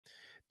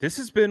This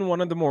has been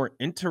one of the more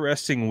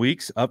interesting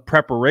weeks of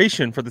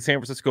preparation for the San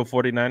Francisco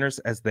 49ers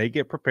as they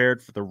get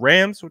prepared for the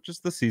Rams, which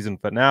is the season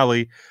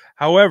finale.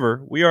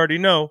 However, we already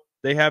know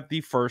they have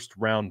the first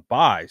round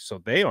bye, so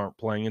they aren't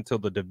playing until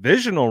the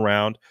divisional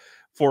round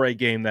for a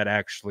game that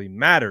actually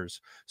matters.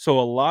 So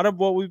a lot of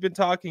what we've been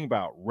talking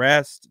about,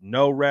 rest,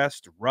 no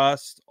rest,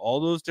 rust,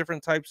 all those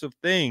different types of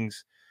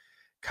things,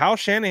 Kyle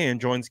Shanahan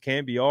joins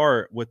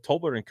KNBR with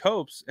Tolbert and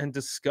Copes and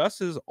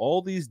discusses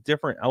all these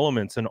different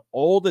elements and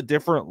all the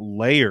different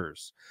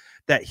layers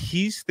that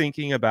he's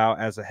thinking about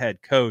as a head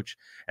coach.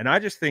 And I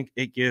just think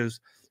it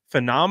gives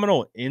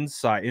phenomenal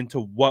insight into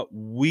what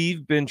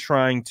we've been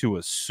trying to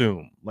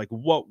assume, like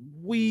what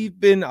we've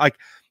been like.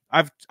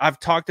 I've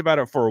talked about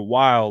it for a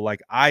while.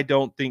 Like, I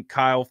don't think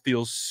Kyle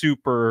feels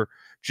super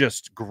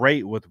just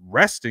great with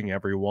resting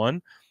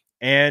everyone.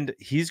 And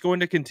he's going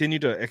to continue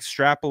to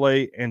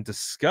extrapolate and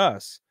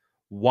discuss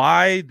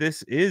why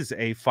this is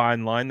a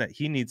fine line that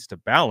he needs to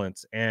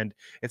balance. And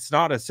it's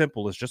not as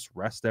simple as just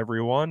rest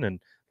everyone and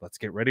let's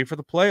get ready for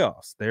the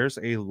playoffs. There's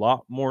a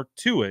lot more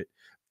to it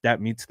that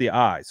meets the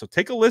eye. So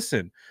take a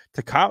listen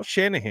to Kyle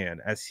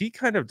Shanahan as he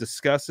kind of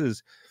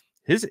discusses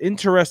his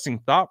interesting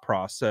thought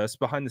process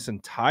behind this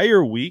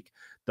entire week,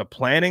 the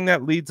planning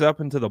that leads up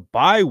into the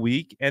bye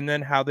week, and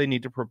then how they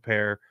need to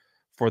prepare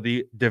for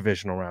the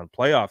divisional round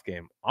playoff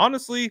game.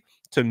 Honestly,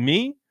 to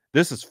me,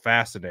 this is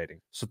fascinating.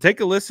 So take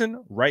a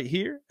listen right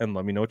here and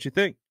let me know what you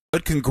think.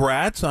 But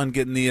congrats on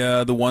getting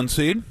the 1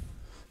 seed.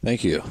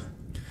 Thank you.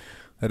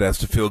 That has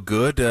to feel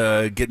good,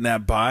 getting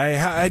that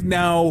bye.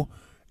 Now,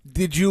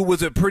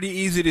 was it a pretty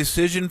easy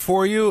decision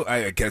for you?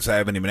 I guess I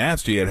haven't even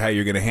asked you yet how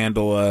you're going to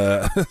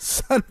handle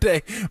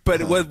Sunday.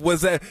 But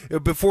was that,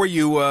 before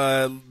you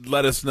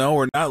let us know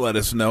or not let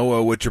us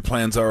know what your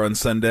plans are on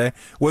Sunday,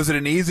 was it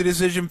an easy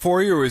decision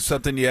for you, or was it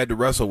something you had to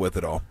wrestle with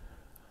at all?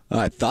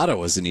 I thought it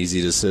was an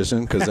easy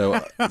decision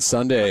because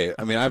Sunday,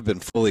 I mean, I've been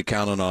fully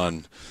counting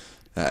on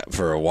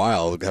for a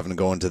while, having to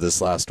go into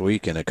this last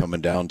week and it coming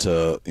down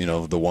to,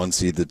 the 1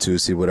 seed, the 2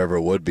 seed, whatever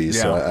it would be.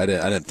 Yeah. So I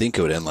didn't think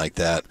it would end like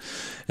that.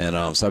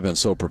 And so I've been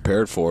so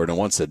prepared for it. And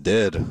once it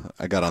did,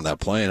 I got on that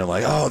plane. I'm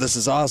like, oh, this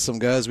is awesome,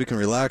 guys. We can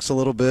relax a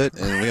little bit.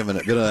 And we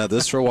haven't been at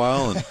this for a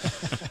while. And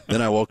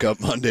then I woke up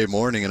Monday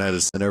morning and I had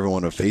to send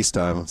everyone a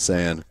FaceTime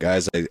saying,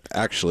 guys,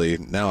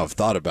 now I've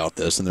thought about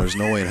this and there's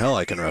no way in hell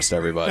I can rest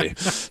everybody.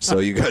 So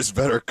you guys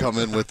better come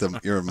in with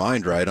your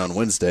mind right on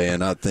Wednesday and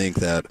not think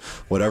that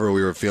whatever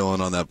we were feeling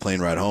on that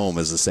plane ride home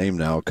is the same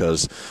now,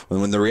 because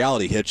when the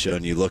reality hits you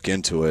and you look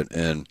into it,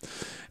 and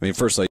I mean,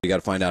 firstly, you got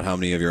to find out how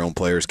many of your own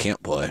players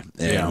can't play,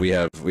 and we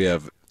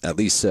have at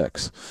least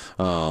 6.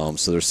 So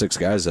there's 6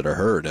 guys that are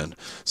hurt, and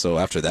so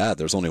after that,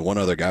 there's only one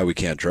other guy we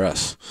can't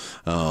dress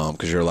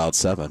because you're allowed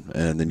 7,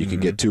 and then you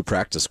can get 2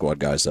 practice squad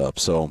guys up.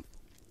 So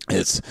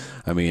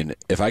I mean,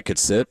 if I could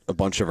sit a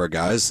bunch of our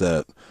guys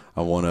that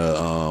I want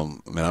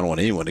to, I don't want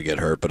anyone to get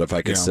hurt, but if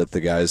I could sit the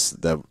guys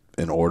that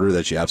in order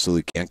that you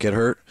absolutely can't get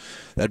hurt,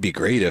 that'd be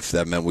great if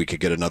that meant we could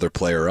get another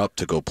player up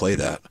to go play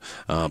that.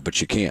 But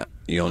you can't.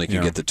 You only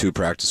can get the 2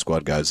 practice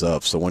squad guys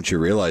up. So once you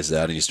realize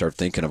that and you start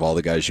thinking of all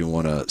the guys you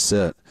want to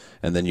sit,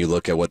 and then you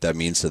look at what that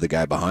means to the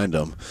guy behind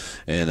them,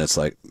 and it's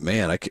like,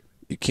 man,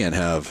 you can't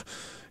have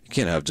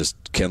just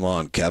Kinlaw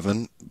and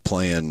Kevin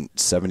playing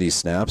 70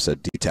 snaps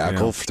at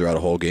D-tackle throughout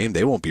a whole game.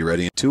 They won't be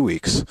ready in 2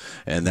 weeks.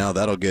 And now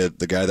that'll get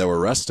the guy that we're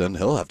resting,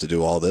 he'll have to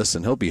do all this,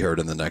 and he'll be hurt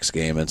in the next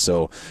game. And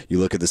so you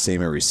look at the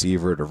same at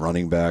receiver to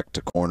running back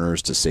to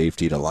corners to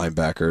safety to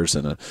linebackers,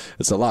 and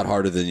it's a lot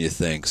harder than you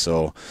think.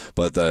 So,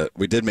 but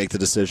we did make the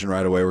decision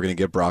right away. We're going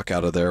to get Brock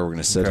out of there. We're going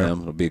to sit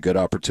him. It'll be a good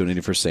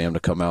opportunity for Sam to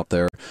come out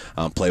there,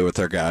 play with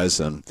our guys,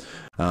 and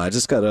I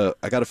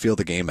gotta feel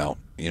the game out.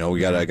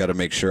 I gotta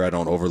make sure I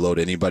don't overload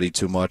anybody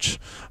too much.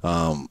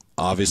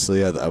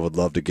 Obviously, I would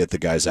love to get the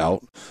guys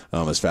out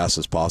as fast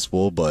as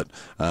possible, but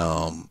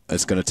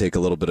it's going to take a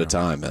little bit of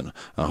time, and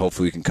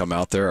hopefully we can come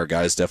out there. Our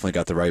guys definitely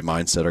got the right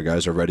mindset. Our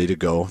guys are ready to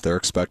go. They're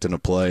expecting to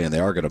play, and they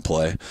are going to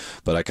play,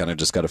 but I kind of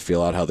just got to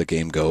feel out how the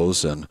game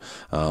goes and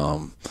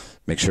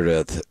make sure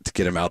to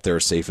get them out there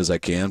as safe as I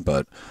can,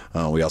 but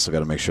we also got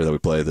to make sure that we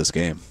play this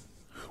game.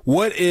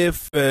 What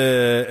if,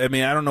 I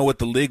don't know what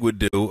the league would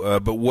do,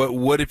 but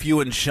what if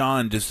you and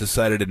Sean just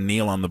decided to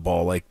kneel on the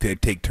ball, like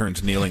take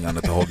turns kneeling on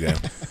it the whole game?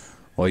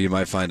 Well, you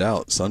might find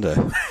out Sunday.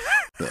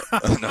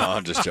 No,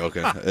 I'm just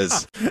joking. I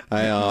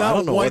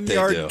don't know what they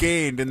do. 1 yard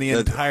gained in the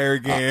entire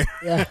game.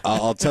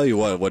 I'll tell you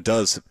what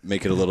does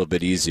make it a little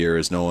bit easier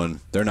is knowing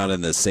they're not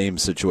in the same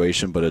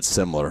situation, but it's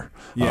similar.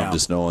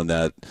 Just knowing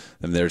that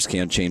theirs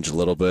can change a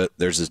little bit.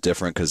 Theirs is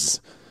different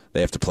because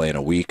they have to play in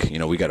a week.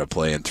 We got to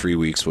play in 3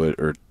 weeks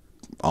or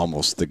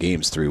almost the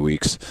game's 3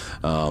 weeks,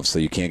 so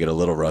you can't get a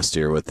little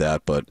rustier with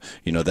that. But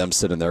them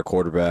sitting their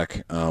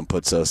quarterback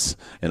puts us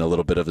in a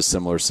little bit of a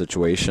similar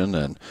situation,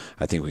 and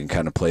I think we can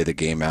kind of play the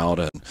game out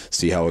and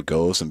see how it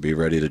goes and be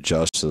ready to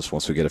adjust this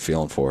once we get a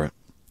feeling for it.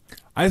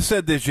 I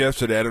said this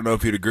yesterday. I don't know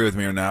if you'd agree with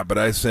me or not, but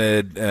I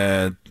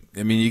said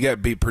I mean, you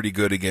got beat pretty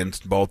good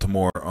against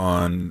Baltimore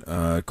on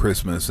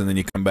Christmas, and then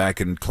you come back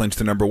and clinch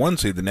the number 1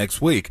 seed the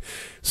next week.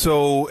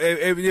 So,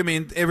 I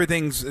mean,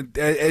 everything's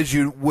as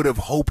you would have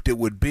hoped it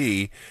would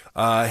be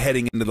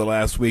heading into the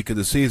last week of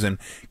the season.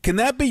 Can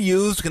that be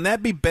used? Can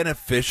that be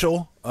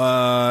beneficial,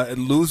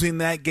 losing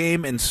that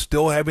game and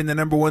still having the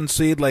number 1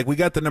 seed? Like, we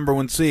got the number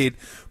 1 seed,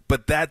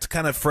 but that's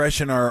kind of fresh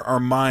in our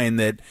mind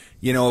that,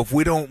 you know, if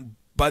we don't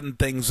button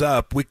things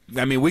up, we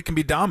can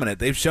be dominant.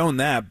 They've shown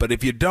that, but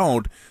if you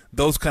don't,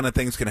 those kind of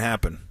things can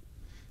happen.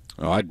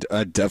 Oh,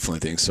 I definitely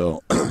think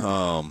so.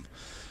 I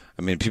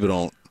mean, people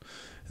don't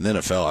in the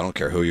NFL. I don't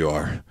care who you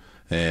are,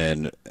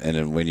 and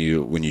when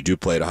you do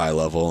play at a high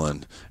level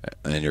and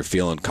you're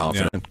feeling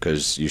confident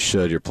because you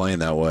should, you're playing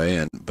that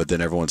way, but then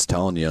everyone's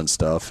telling you and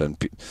stuff, and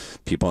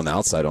people on the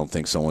outside don't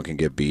think someone can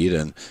get beat,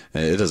 and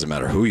it doesn't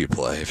matter who you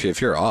play.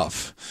 If you're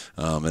off,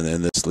 and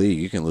in this league,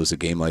 you can lose a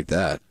game like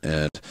that.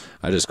 And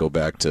I just go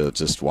back to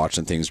just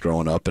watching things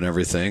growing up and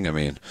everything. I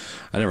mean,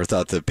 I never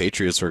thought the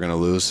Patriots were going to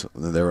lose.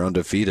 They were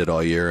undefeated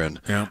all year,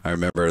 and I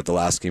remember at the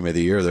last game of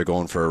the year, they're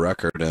going for a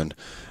record, and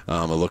it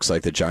looks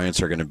like the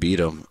Giants are going to beat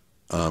them.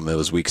 It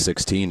was week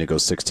 16. It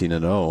goes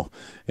 16-0,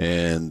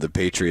 and the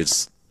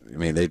Patriots, I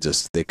mean,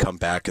 they come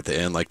back at the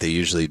end like they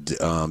usually did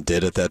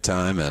at that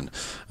time, and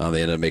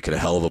they ended up making a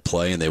hell of a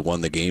play, and they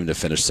won the game to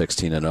finish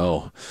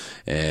 16-0,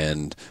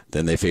 and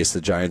then they faced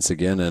the Giants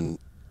again and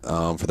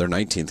for their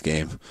 19th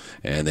game,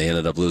 and they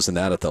ended up losing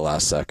that at the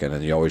last second.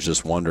 And you always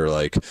just wonder,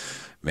 like,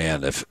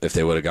 man, if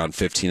they would have gone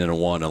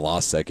 15-1 and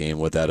lost that game,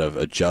 would that have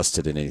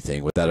adjusted in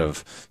anything? Would that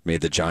have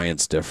made the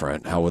Giants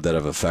different? How would that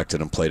have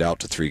affected them played out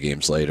to 3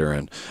 games later?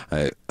 And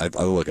I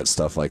look at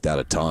stuff like that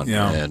a ton.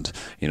 Yeah. And,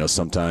 you know,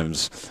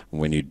 sometimes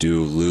when you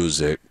do lose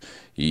it,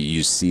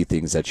 you see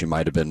things that you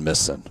might have been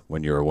missing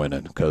when you were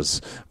winning, because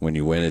when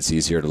you win, it's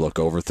easier to look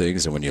over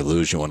things, and when you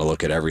lose, you want to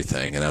look at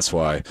everything. And that's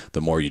why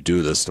the more you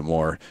do this, the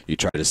more you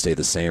try to stay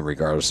the same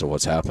regardless of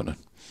what's happening.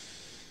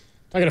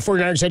 Talking to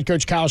 49ers head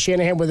coach Kyle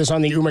Shanahan with us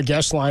on the UMA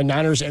guest line.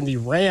 Niners and the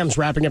Rams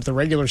wrapping up the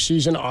regular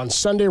season on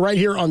Sunday right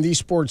here on the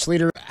Sports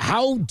Leader.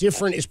 How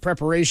different is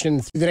preparation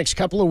through the next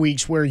couple of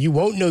weeks where you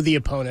won't know the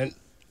opponent?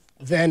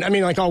 Then, I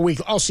mean, like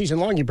all season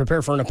long, you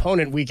prepare for an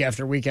opponent week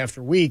after week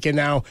after week, and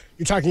now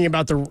you're talking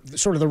about the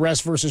sort of the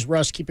rest versus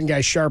rust, keeping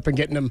guys sharp and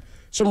getting them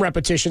some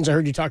repetitions. I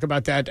heard you talk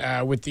about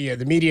that with the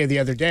media the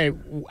other day.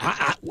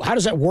 How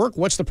does that work?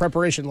 What's the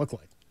preparation look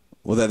like?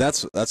 Well,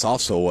 that's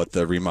also what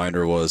the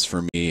reminder was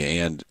for me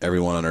and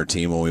everyone on our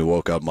team when we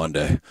woke up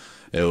Monday.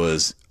 It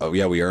was,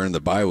 we earned the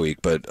bye week,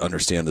 but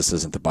understand this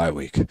isn't the bye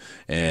week.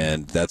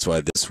 And that's why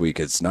this week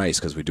it's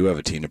nice, because we do have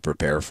a team to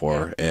prepare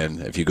for.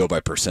 And if you go by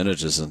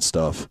percentages and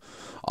stuff,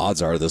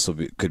 odds are this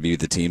could be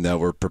the team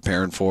that we're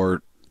preparing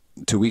for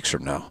 2 weeks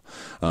from now.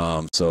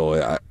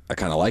 So I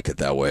kind of like it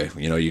that way,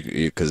 you know,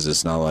 because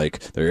it's not like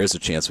there is a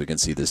chance we can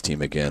see this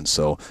team again.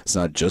 So it's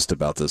not just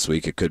about this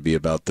week. It could be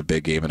about the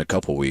big game in a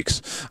couple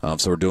weeks.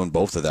 So we're doing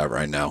both of that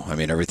right now. I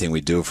mean, everything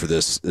we do for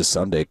this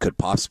Sunday could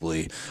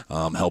possibly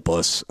help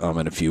us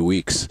in a few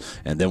weeks.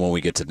 And then when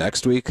we get to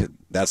next week,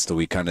 that's the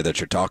week kind of that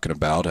you're talking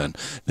about. And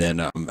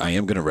then I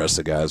am going to rest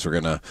the guys.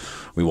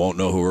 We won't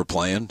know who we're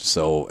playing.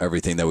 So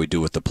everything that we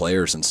do with the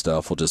players and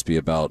stuff will just be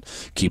about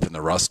keeping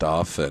the rust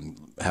off and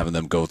having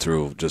them go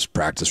through just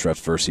practice reps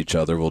versus each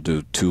other. We'll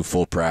do 2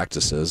 full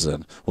practices,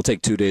 and we'll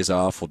take 2 days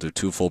off. We'll do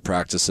 2 full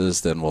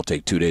practices, then we'll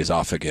take 2 days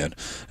off again.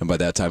 And by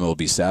that time, it will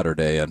be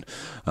Saturday, and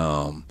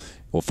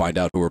we'll find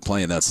out who we're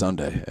playing that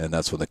Sunday. And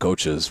that's when the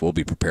coaches will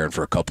be preparing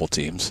for a couple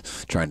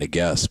teams, trying to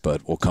guess.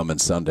 But we'll come in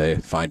Sunday,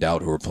 find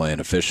out who we're playing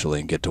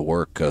officially, and get to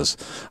work, because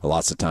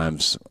lots of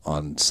times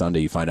on Sunday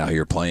you find out who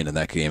you're playing, and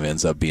that game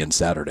ends up being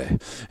Saturday.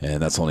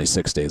 And that's only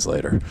 6 days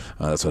later.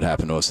 That's what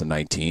happened to us in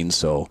 19.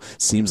 So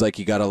it seems like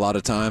you got a lot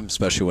of time,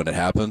 especially when it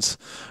happens.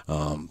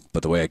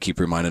 But the way I keep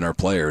reminding our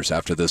players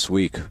after this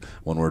week,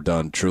 when we're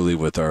done truly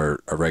with our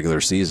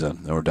regular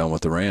season, and we're done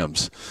with the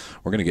Rams,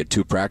 we're going to get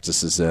 2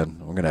 practices in.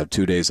 We're going to have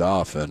 2 days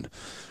off, and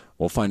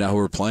we'll find out who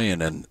we're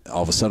playing, and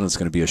all of a sudden it's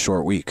going to be a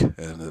short week,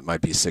 and it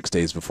might be 6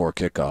 days before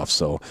kickoff.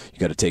 So you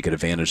got to take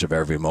advantage of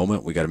every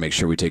moment. We got to make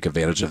sure we take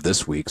advantage of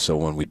this week, so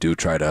when we do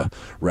try to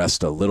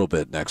rest a little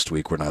bit next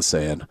week, we're not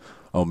saying,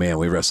 oh man,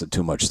 we rested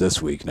too much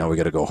this week, now we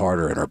got to go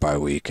harder in our bye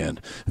week. And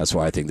that's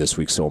why I think this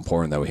week's so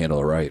important that we handle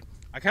it right.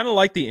 I kind of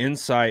like the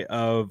insight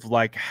of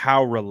like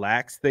how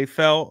relaxed they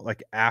felt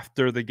like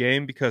after the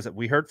game, because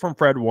we heard from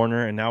Fred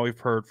Warner and now we've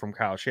heard from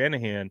Kyle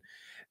Shanahan.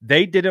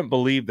 They didn't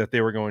believe that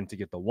they were going to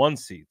get the 1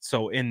 seed.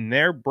 So in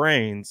their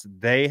brains,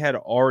 they had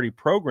already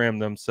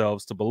programmed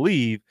themselves to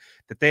believe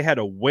that they had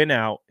to win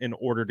out in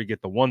order to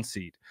get the 1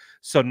 seed.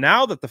 So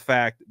now that the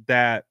fact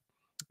that,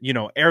 you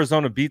know,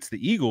 Arizona beats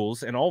the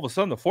Eagles and all of a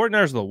sudden the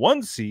 49ers are the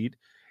 1 seed,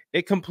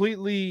 it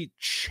completely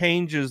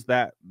changes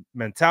that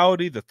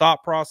mentality, the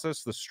thought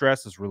process, the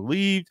stress is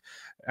relieved.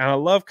 And I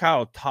love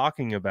Kyle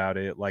talking about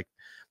it. Like,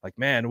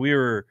 man, we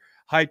were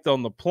hyped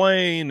on the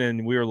plane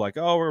and we were like,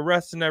 oh, we're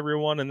resting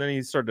everyone. And then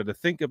he started to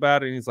think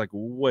about it and he's like,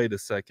 wait a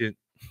second.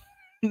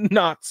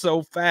 not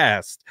so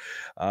fast.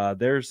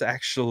 There's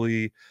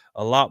actually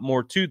a lot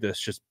more to this,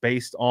 just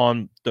based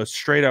on the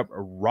straight up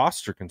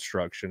roster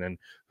construction and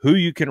who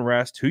you can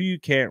rest, who you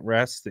can't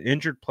rest, the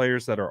injured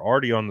players that are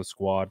already on the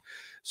squad.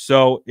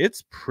 So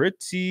it's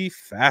pretty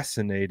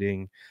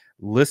fascinating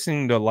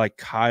listening to like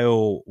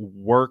Kyle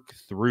work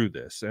through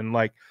this. And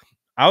like,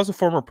 I was a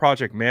former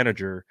project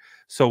manager.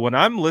 So when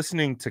I'm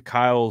listening to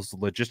Kyle's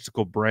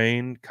logistical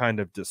brain kind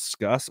of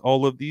discuss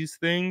all of these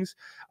things,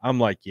 I'm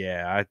like,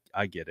 yeah,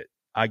 I get it.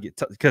 I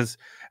get, because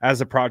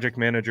as a project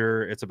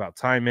manager, it's about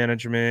time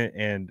management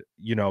and,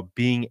 you know,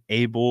 being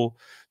able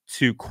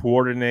to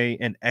coordinate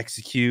and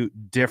execute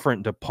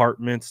different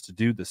departments to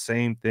do the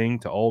same thing,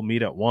 to all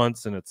meet at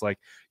once. And it's like,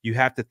 you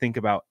have to think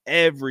about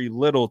every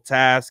little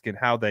task and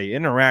how they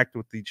interact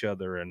with each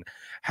other and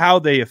how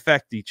they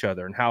affect each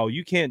other, and how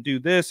you can't do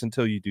this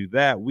until you do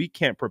that. We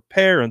can't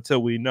prepare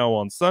until we know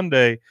on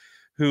Sunday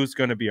who's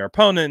going to be our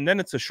opponent. And then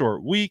it's a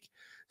short week.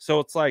 So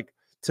it's like,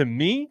 to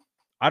me,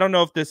 I don't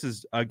know if this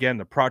is, again,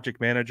 the project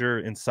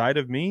manager inside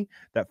of me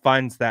that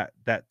finds that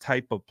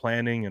type of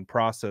planning and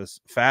process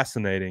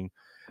fascinating.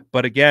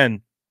 But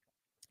again,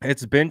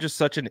 it's been just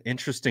such an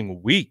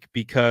interesting week,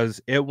 because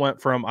it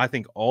went from, I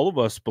think, all of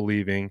us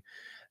believing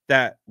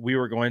that we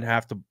were going to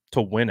have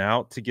to win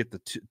out to get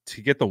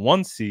the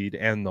 1 seed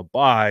and the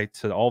bye,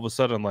 to all of a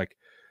sudden like,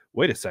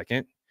 wait a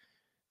second,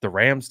 the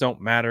Rams don't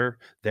matter.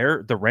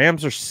 The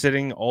Rams are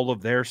sitting all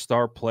of their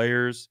star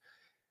players.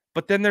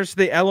 But then there's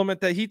the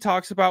element that he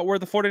talks about where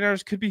the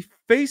 49ers could be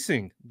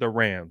facing the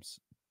Rams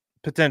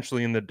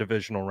potentially in the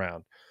divisional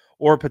round,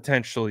 or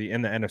potentially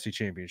in the NFC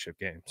Championship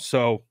game.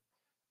 So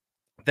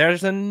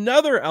there's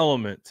another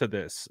element to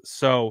this.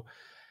 So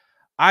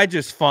I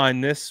just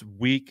find this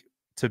week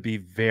to be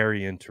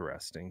very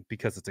interesting,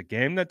 because it's a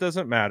game that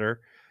doesn't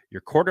matter. Your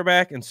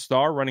quarterback and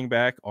star running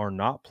back are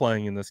not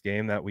playing in this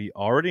game, that we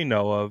already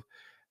know of.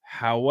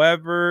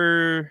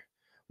 However,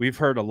 we've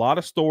heard a lot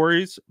of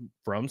stories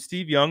from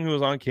Steve Young, who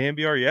was on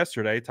KNBR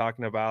yesterday,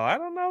 talking about, I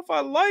don't know if I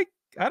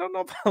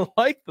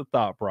like the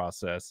thought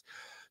process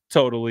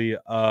totally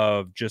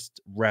of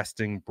just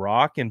resting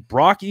Brock. And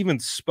Brock even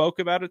spoke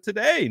about it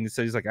today, and he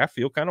said, he's like, I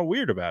feel kind of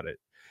weird about it.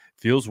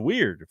 Feels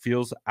weird. It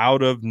feels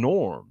out of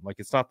norm. Like,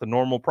 it's not the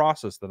normal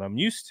process that I'm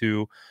used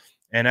to.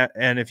 And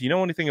if you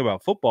know anything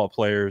about football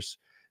players,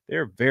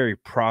 they're very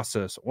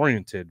process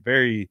oriented,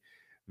 very,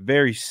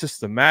 very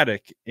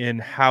systematic in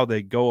how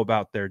they go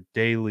about their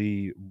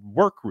daily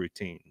work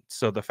routine.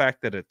 So the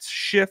fact that it's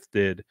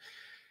shifted,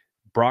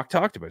 Brock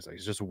talked about, it's like,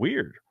 it's just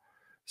weird.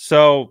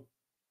 So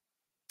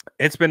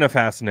it's been a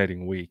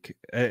fascinating week.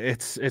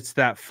 It's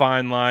that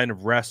fine line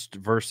of rest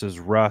versus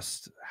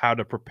rust, how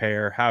to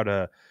prepare, how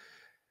to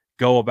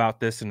go about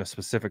this in a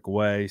specific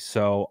way.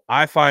 So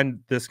I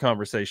find this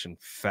conversation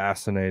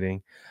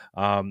fascinating.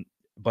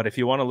 But if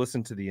you want to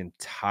listen to the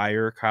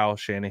entire Kyle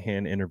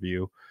Shanahan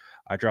interview,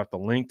 I dropped the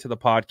link to the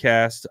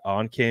podcast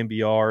on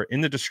KNBR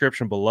in the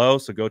description below.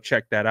 So go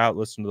check that out.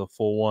 Listen to the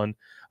full one,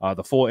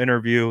 the full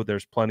interview.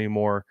 There's plenty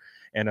more.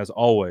 And as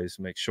always,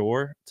 make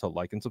sure to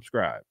like and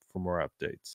subscribe for more updates.